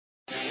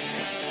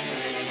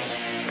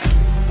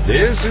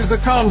This is the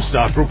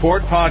Comstock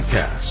Report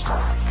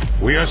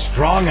podcast. We are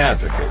strong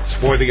advocates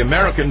for the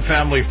American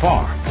family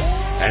farm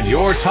and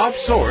your top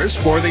source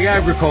for the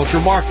agriculture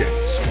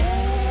markets.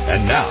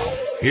 And now,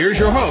 here's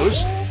your host,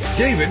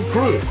 David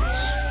Cruz.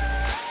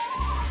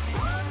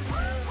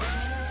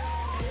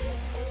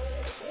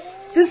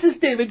 This is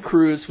David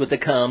Cruz with the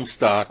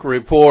Comstock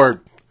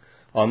Report.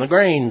 On the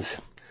grains.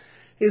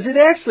 Is it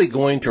actually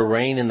going to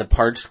rain in the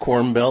parched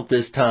Corn Belt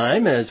this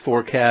time, as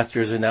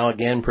forecasters are now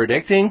again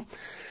predicting?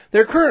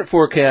 Their current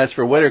forecast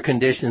for wetter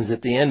conditions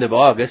at the end of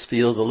August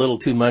feels a little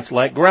too much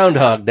like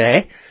Groundhog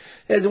Day,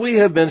 as we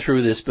have been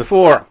through this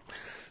before.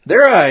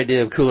 Their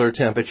idea of cooler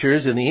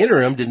temperatures in the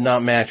interim did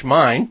not match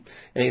mine.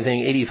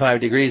 Anything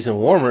 85 degrees and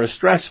warmer is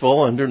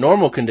stressful under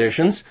normal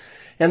conditions,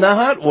 and the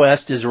hot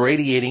west is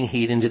radiating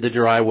heat into the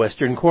dry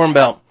western Corn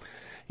Belt.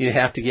 You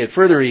have to get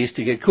further east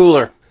to get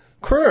cooler.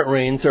 Current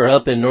rains are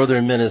up in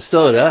northern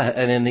Minnesota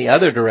and in the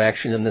other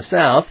direction in the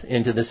south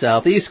into the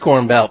southeast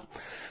Corn Belt.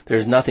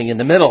 There's nothing in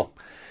the middle.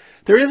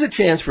 There is a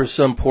chance for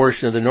some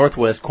portion of the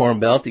northwest Corn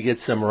Belt to get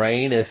some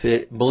rain if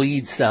it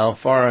bleeds south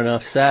far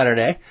enough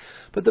Saturday.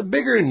 But the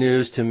bigger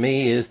news to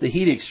me is the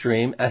heat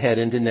extreme ahead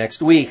into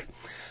next week.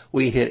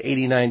 We hit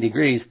 89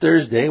 degrees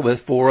Thursday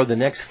with 4 of the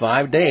next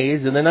 5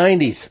 days in the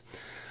 90s.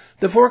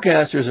 The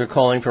forecasters are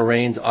calling for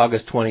rains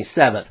August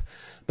 27th,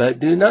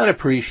 but do not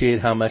appreciate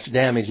how much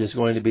damage is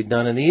going to be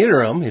done in the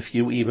interim if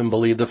you even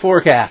believe the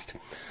forecast.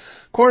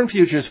 Corn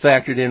futures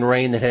factored in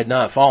rain that had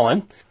not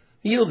fallen.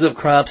 Yields of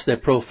crops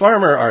that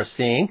ProFarmer are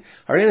seeing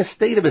are in a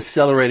state of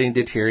accelerating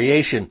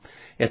deterioration.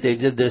 If they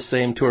did this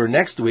same tour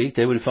next week,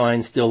 they would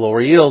find still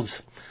lower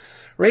yields.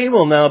 Rain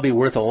will now be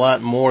worth a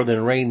lot more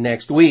than rain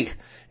next week,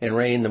 and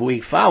rain the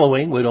week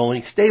following would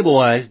only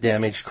stabilize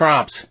damaged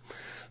crops.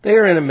 They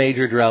are in a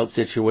major drought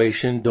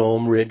situation,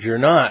 dome, ridge, or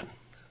not.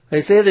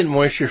 They say that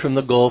moisture from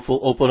the Gulf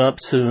will open up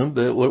soon,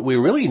 but what we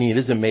really need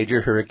is a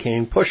major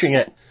hurricane pushing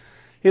it.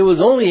 It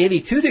was only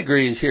 82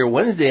 degrees here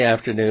Wednesday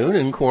afternoon,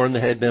 and corn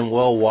that had been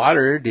well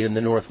watered in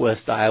the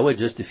northwest Iowa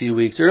just a few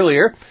weeks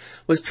earlier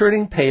was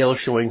turning pale,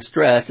 showing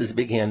stress as it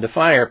began to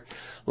fire.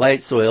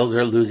 Light soils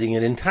are losing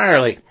it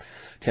entirely.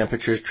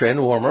 Temperatures trend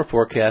warmer,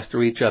 forecast to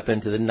reach up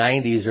into the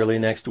 90s early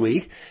next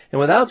week, and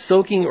without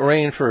soaking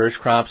rain first,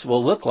 crops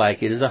will look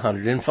like it is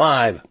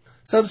 105.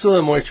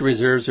 Subsoil moisture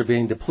reserves are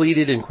being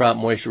depleted and crop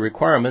moisture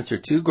requirements are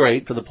too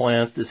great for the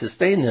plants to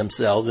sustain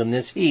themselves in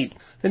this heat.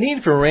 The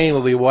need for rain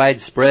will be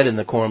widespread in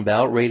the Corn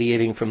Belt,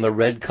 radiating from the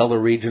red color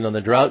region on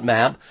the drought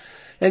map,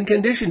 and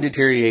condition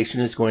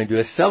deterioration is going to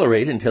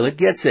accelerate until it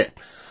gets it.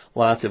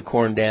 Lots of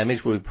corn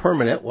damage will be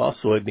permanent, while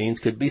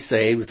soybeans could be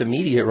saved with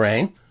immediate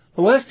rain.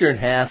 The western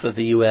half of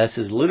the U.S.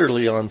 is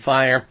literally on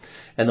fire,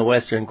 and the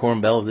western Corn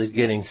Belt is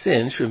getting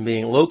singed from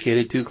being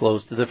located too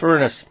close to the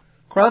furnace.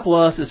 Crop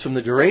losses from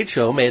the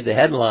derecho made the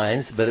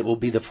headlines, but it will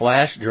be the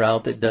flash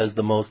drought that does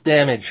the most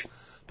damage.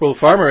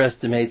 ProFarmer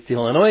estimates the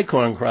Illinois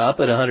corn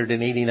crop at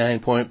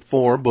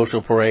 189.4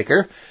 bushel per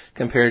acre,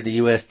 compared to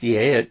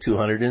USDA at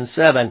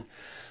 207.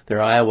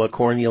 Their Iowa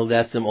corn yield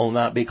estimate will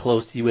not be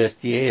close to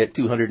USDA at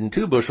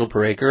 202 bushel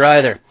per acre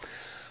either.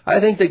 I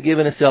think that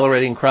given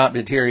accelerating crop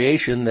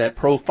deterioration, that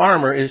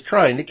ProFarmer is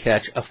trying to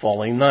catch a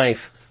falling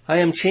knife. I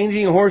am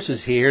changing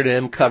horses here to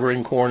am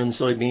covering corn and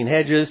soybean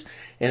hedges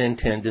and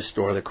intend to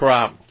store the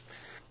crop.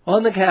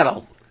 On the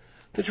cattle,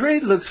 the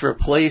trade looks for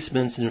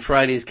placements in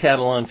Friday's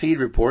cattle on feed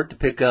report to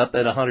pick up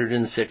at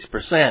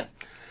 106%.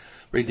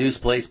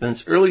 Reduced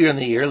placements earlier in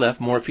the year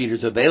left more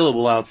feeders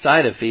available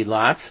outside of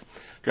feedlots.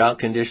 Drought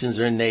conditions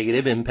are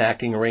negative,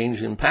 impacting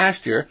range and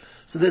pasture,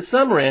 so that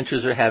some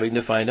ranchers are having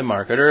to find a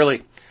market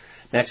early.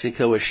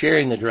 Mexico is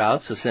sharing the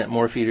drought, so sent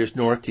more feeders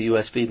north to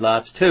U.S.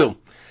 feedlots too.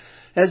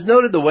 As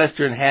noted, the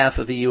western half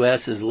of the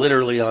U.S. is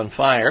literally on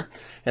fire,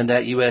 and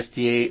that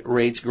USDA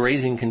rates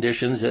grazing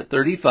conditions at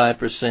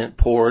 35%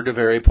 poor to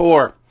very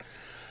poor.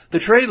 The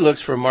trade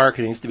looks for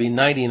marketings to be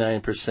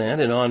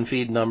 99% and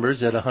on-feed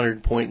numbers at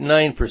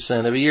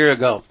 100.9% of a year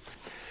ago.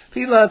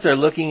 Feedlots are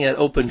looking at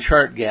open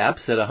chart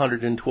gaps at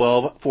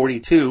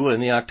 112.42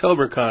 in the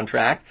October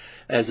contract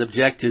as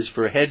objectives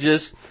for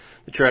hedges.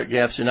 The chart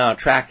gaps are now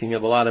attracting a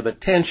lot of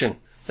attention.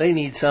 They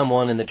need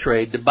someone in the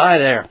trade to buy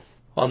there.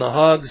 On the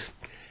hogs,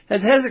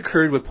 as has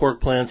occurred with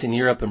pork plants in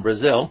Europe and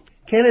Brazil,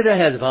 Canada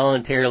has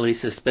voluntarily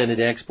suspended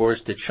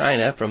exports to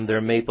China from their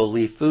Maple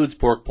Leaf Foods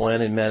pork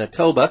plant in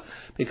Manitoba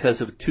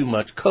because of too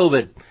much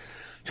COVID.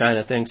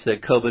 China thinks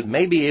that COVID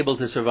may be able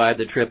to survive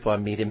the trip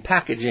on meat and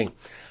packaging.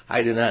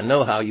 I do not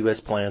know how U.S.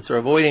 plants are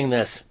avoiding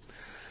this.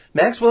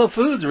 Maxwell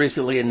Foods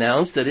recently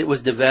announced that it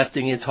was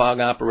divesting its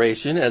hog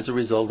operation as a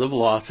result of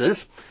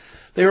losses.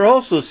 They are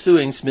also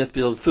suing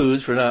Smithfield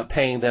Foods for not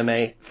paying them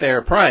a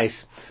fair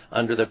price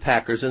under the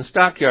Packers and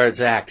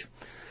Stockyards Act.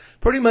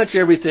 Pretty much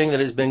everything that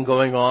has been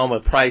going on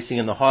with pricing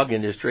in the hog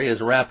industry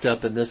is wrapped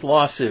up in this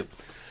lawsuit.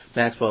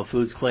 Maxwell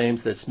Foods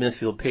claims that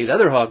Smithfield paid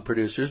other hog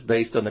producers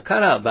based on the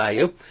cutout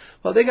value,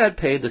 while they got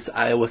paid this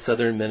Iowa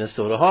Southern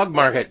Minnesota hog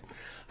market.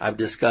 I've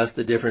discussed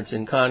the difference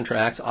in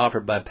contracts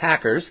offered by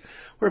packers,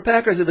 where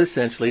packers have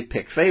essentially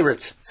picked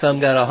favorites. Some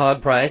got a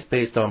hog price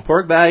based on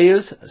pork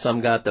values,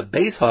 some got the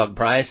base hog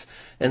price,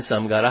 and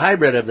some got a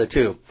hybrid of the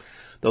two.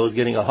 Those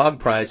getting a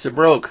hog price are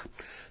broke.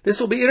 This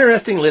will be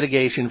interesting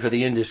litigation for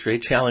the industry,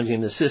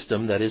 challenging the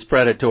system that is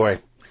predatory.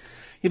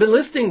 You've been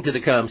listening to the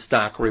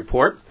Comstock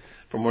Report.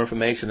 For more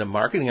information and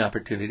marketing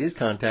opportunities,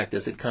 contact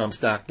us at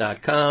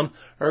Comstock.com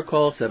or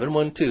call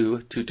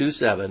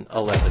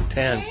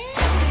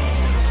 712-227-1110.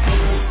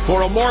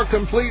 For a more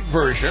complete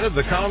version of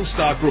the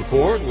Comstock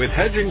Report with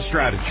hedging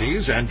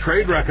strategies and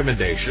trade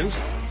recommendations,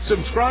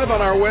 subscribe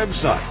on our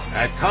website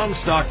at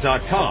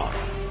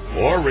Comstock.com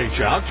or reach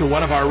out to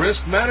one of our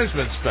risk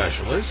management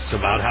specialists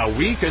about how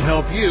we can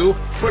help you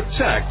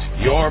protect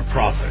your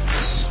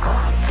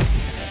profits.